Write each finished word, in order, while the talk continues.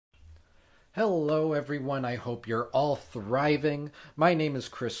Hello, everyone. I hope you're all thriving. My name is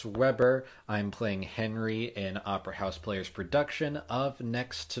Chris Weber. I'm playing Henry in Opera House Players' production of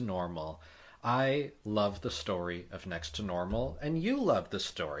Next to Normal. I love the story of Next to Normal, and you love the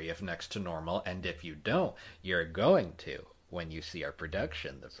story of Next to Normal, and if you don't, you're going to when you see our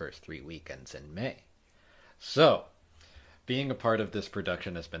production the first 3 weekends in May. So, being a part of this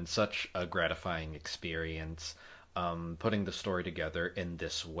production has been such a gratifying experience. Putting the story together in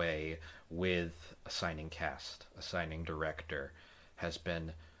this way with a signing cast, a signing director, has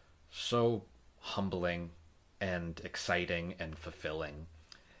been so humbling and exciting and fulfilling.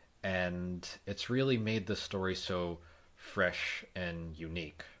 And it's really made the story so fresh and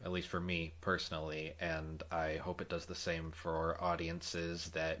unique, at least for me personally, and I hope it does the same for audiences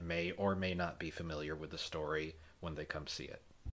that may or may not be familiar with the story when they come see it.